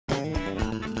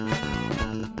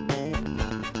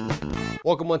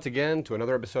Welcome once again to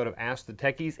another episode of Ask the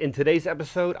Techies. In today's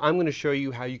episode, I'm going to show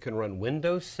you how you can run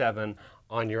Windows 7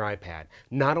 on your iPad.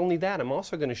 Not only that, I'm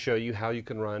also going to show you how you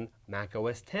can run Mac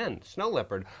OS X, Snow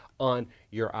Leopard, on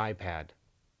your iPad.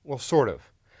 Well, sort of.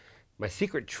 My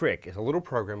secret trick is a little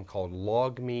program called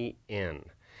LogMeIn.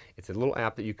 It's a little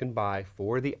app that you can buy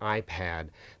for the iPad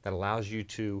that allows you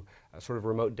to sort of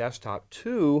remote desktop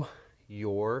to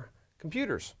your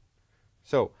computers.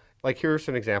 So, like here's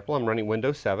an example. I'm running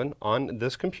Windows 7 on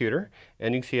this computer,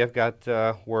 and you can see I've got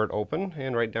Word open,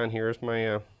 and right down here is my,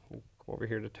 go over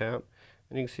here to tab,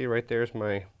 and you can see right there's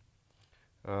my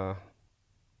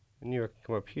menu. I can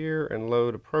come up here and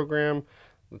load a program.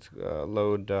 Let's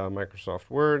load Microsoft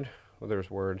Word. Well,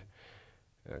 there's Word.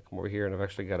 Come over here, and I've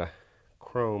actually got a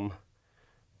Chrome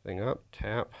thing up,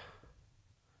 tap.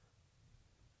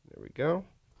 There we go.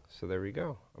 So there we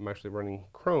go. I'm actually running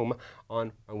Chrome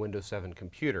on a Windows 7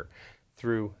 computer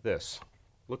through this.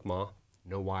 Look, Ma,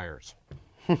 no wires,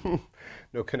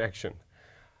 no connection.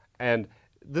 And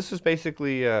this is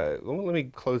basically, let me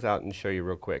close out and show you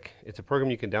real quick. It's a program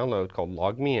you can download called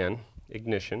LogMeIn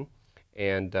Ignition,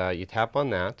 and you tap on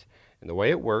that. And the way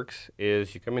it works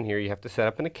is you come in here, you have to set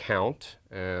up an account,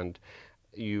 and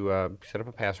you set up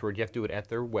a password. You have to do it at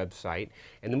their website,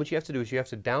 and then what you have to do is you have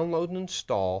to download and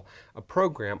install a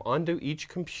program onto each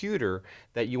computer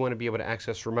that you want to be able to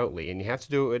access remotely, and you have to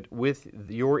do it with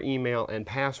your email and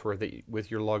password with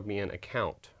your LogMeIn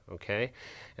account, okay?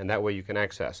 And that way you can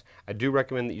access. I do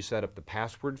recommend that you set up the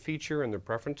password feature in the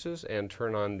preferences and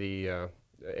turn on the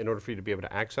in order for you to be able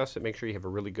to access it, make sure you have a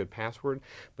really good password.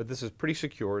 But this is pretty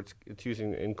secure. It's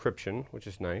using encryption, which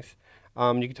is nice.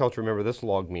 You can tell it to remember this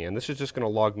LogMeIn. This is just going to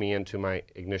log me into my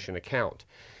Ignition account.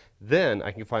 Then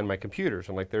I can find my computers.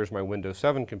 And like there's my Windows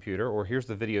 7 computer, or here's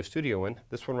the Video Studio one.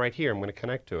 This one right here, I'm going to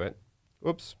connect to it.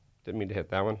 Oops, didn't mean to hit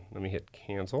that one. Let me hit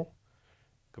cancel.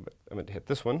 I'm going to hit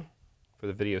this one for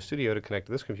the Video Studio to connect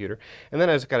to this computer. And then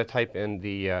I just got to type in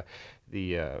the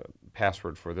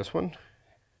password for this one.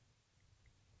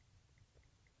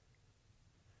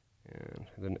 And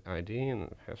then ID and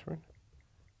the password.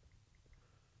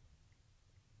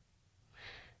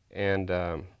 And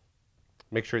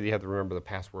make sure that you have to remember the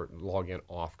password and log in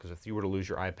off, because if you were to lose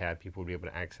your iPad, people would be able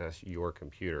to access your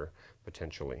computer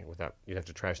potentially without, you'd have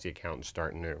to trash the account and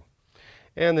start new.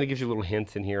 And then it gives you little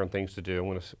hints in here on things to do. I'm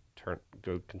going to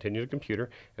go continue the computer,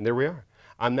 and there we are.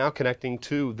 I'm now connecting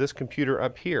to this computer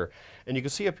up here. And you can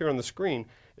see up here on the screen,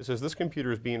 it says this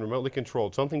computer is being remotely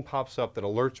controlled. Something pops up that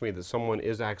alerts me that someone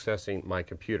is accessing my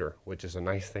computer, which is a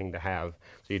nice thing to have,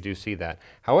 so you do see that.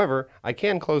 However, I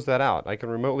can close that out. I can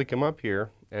remotely come up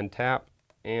here and tap,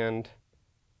 and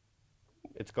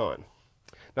it's gone.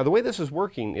 Now the way this is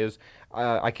working is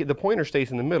the pointer stays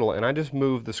in the middle, and I just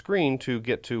move the screen to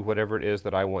get to whatever it is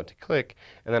that I want to click,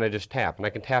 and then I just tap. And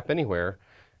I can tap anywhere,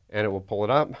 and it will pull it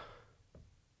up.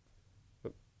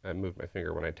 I moved my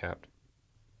finger when I tapped.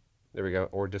 There we go,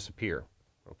 or disappear,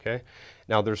 okay?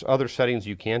 Now there's other settings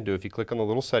you can do. If you click on the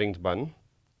little settings button,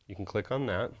 you can click on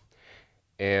that,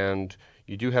 and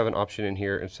you do have an option in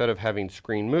here. Instead of having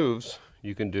screen moves,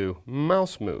 you can do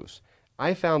mouse moves.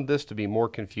 I found this to be more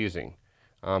confusing,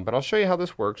 but I'll show you how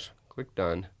this works. Click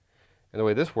done, and the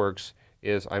way this works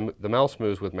is the mouse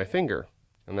moves with my finger,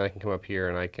 and then I can come up here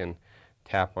and I can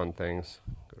tap on things.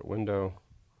 Go to Window,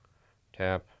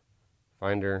 tap,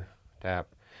 Finder, tap.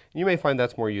 You may find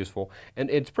that's more useful, and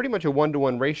it's pretty much a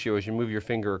one-to-one ratio as you move your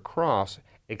finger across,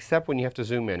 except when you have to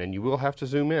zoom in, and you will have to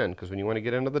zoom in, because when you want to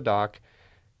get into the dock,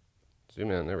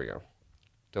 zoom in, there we go,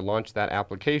 to launch that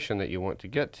application that you want to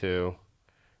get to,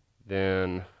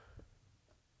 then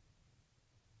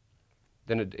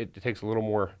it takes a little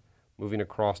more moving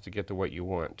across to get to what you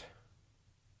want.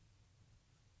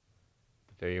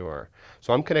 There you are.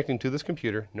 So I'm connecting to this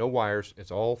computer, no wires, it's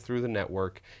all through the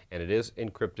network, and it is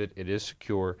encrypted, it is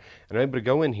secure, and I'm able to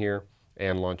go in here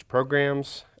and launch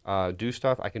programs, do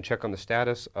stuff. I can check on the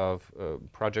status of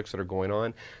projects that are going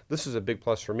on. This is a big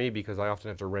plus for me because I often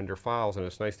have to render files, and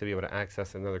it's nice to be able to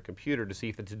access another computer to see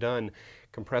if it's done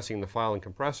compressing the file in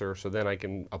compressor, so then I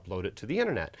can upload it to the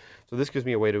internet. So this gives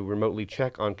me a way to remotely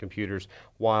check on computers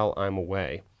while I'm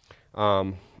away.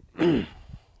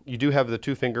 You do have the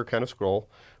two-finger kind of scroll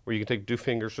where you can take two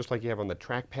fingers just like you have on the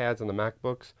trackpads on the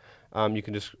MacBooks. You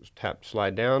can just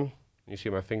slide down. You see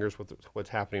my fingers with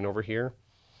what's happening over here.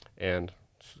 And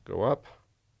just go up,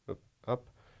 up,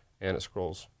 and it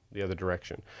scrolls the other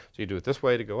direction. So you do it this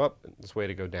way to go up, and this way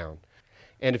to go down.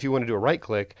 And if you want to do a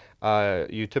right-click,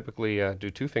 you typically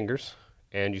do two fingers,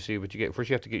 and you see what you get.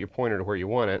 First you have to get your pointer to where you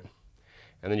want it,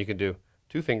 and then you can do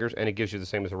two fingers, and it gives you the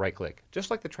same as a right click,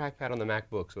 just like the trackpad on the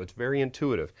MacBook, so it's very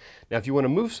intuitive. Now if you want to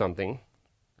move something,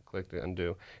 click to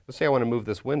undo. Let's say I want to move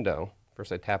this window.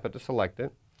 First I tap it to select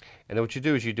it, and then what you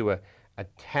do is you do a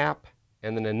tap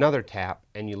and then another tap,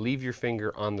 and you leave your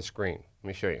finger on the screen. Let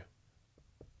me show you.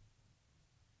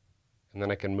 And then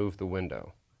I can move the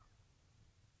window.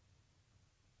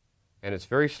 And it's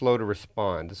very slow to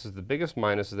respond. This is the biggest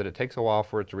minus, is that it takes a while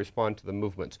for it to respond to the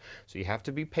movements. So you have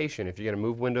to be patient. If you're going to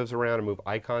move windows around and move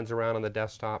icons around on the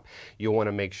desktop, you'll want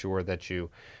to make sure that you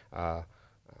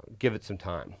give it some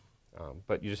time.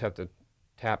 But you just have to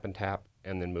tap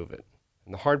and then move it.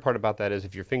 And the hard part about that is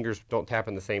if your fingers don't tap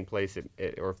in the same place,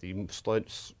 or if you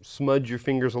smudge your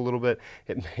fingers a little bit,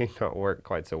 it may not work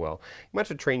quite so well. You might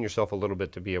have to train yourself a little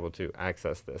bit to be able to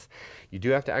access this. You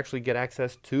do have to actually get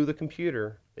access to the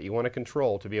computer that you want to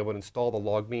control to be able to install the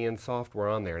LogMeIn software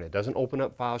on there. And it doesn't open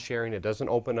up file sharing, it doesn't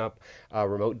open up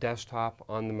remote desktop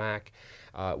on the Mac.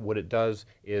 What it does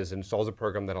is installs a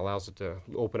program that allows it to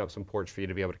open up some ports for you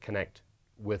to be able to connect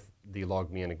with the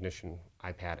LogMeIn Ignition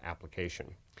iPad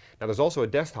application. Now there's also a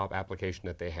desktop application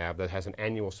that they have that has an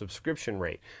annual subscription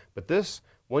rate. But this,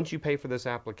 once you pay for this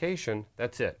application,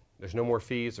 that's it. There's no more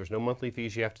fees, there's no monthly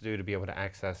fees you have to do to be able to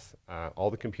access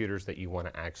all the computers that you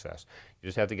want to access. You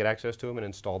just have to get access to them and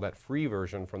install that free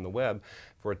version from the web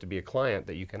for it to be a client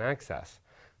that you can access.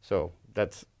 So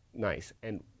that's nice.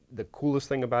 And the coolest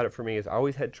thing about it for me is I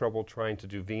always had trouble trying to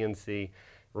do VNC,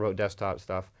 remote desktop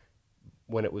stuff,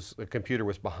 when the computer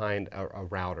was behind a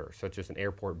router, such as an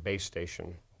airport base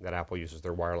station that Apple uses,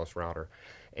 their wireless router.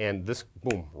 And this,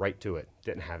 boom, right to it.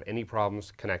 Didn't have any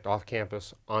problems. Connect off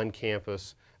campus, on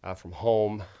campus, from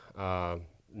home,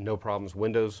 no problems.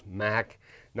 Windows, Mac,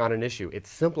 not an issue. It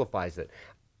simplifies it.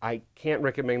 I can't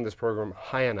recommend this program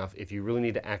high enough if you really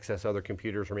need to access other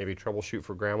computers or maybe troubleshoot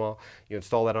for grandma. You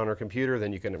install that on her computer,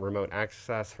 then you can remote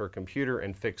access her computer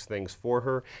and fix things for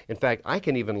her. In fact, I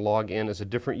can even log in as a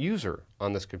different user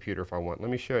on this computer if I want. Let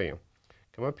me show you.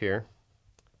 Come up here,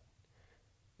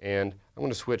 and I'm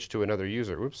going to switch to another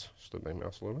user. Oops, slip my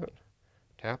mouse a little bit.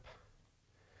 Tap.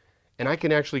 And I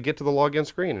can actually get to the login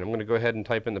screen. And I'm going to go ahead and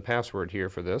type in the password here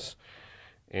for this.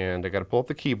 And I got to pull up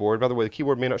the keyboard. By the way, the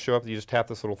keyboard may not show up. You just tap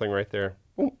this little thing right there.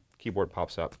 Boom, keyboard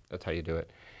pops up. That's how you do it.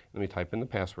 Let me type in the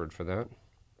password for that.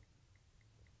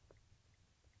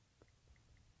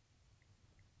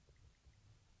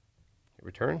 Hit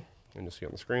return, and you'll see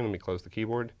on the screen. Let me close the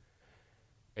keyboard.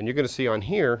 And you're going to see on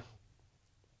here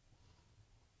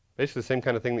basically the same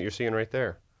kind of thing that you're seeing right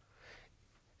there.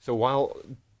 So while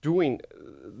doing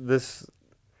this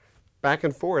back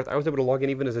and forth, I was able to log in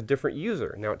even as a different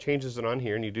user. Now it changes it on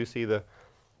here, and you do see the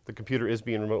computer is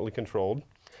being remotely controlled.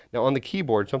 Now on the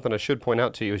keyboard, something I should point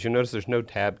out to you is you'll notice there's no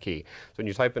tab key. So when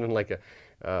you type in like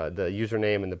the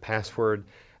username and the password,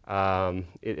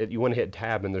 you want to hit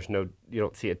tab, and you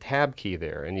don't see a tab key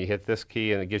there. And you hit this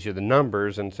key, and it gives you the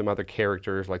numbers and some other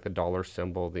characters like the dollar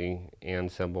symbol, the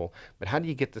and symbol. But how do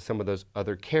you get to some of those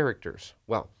other characters?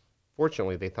 Well,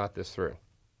 fortunately, they thought this through.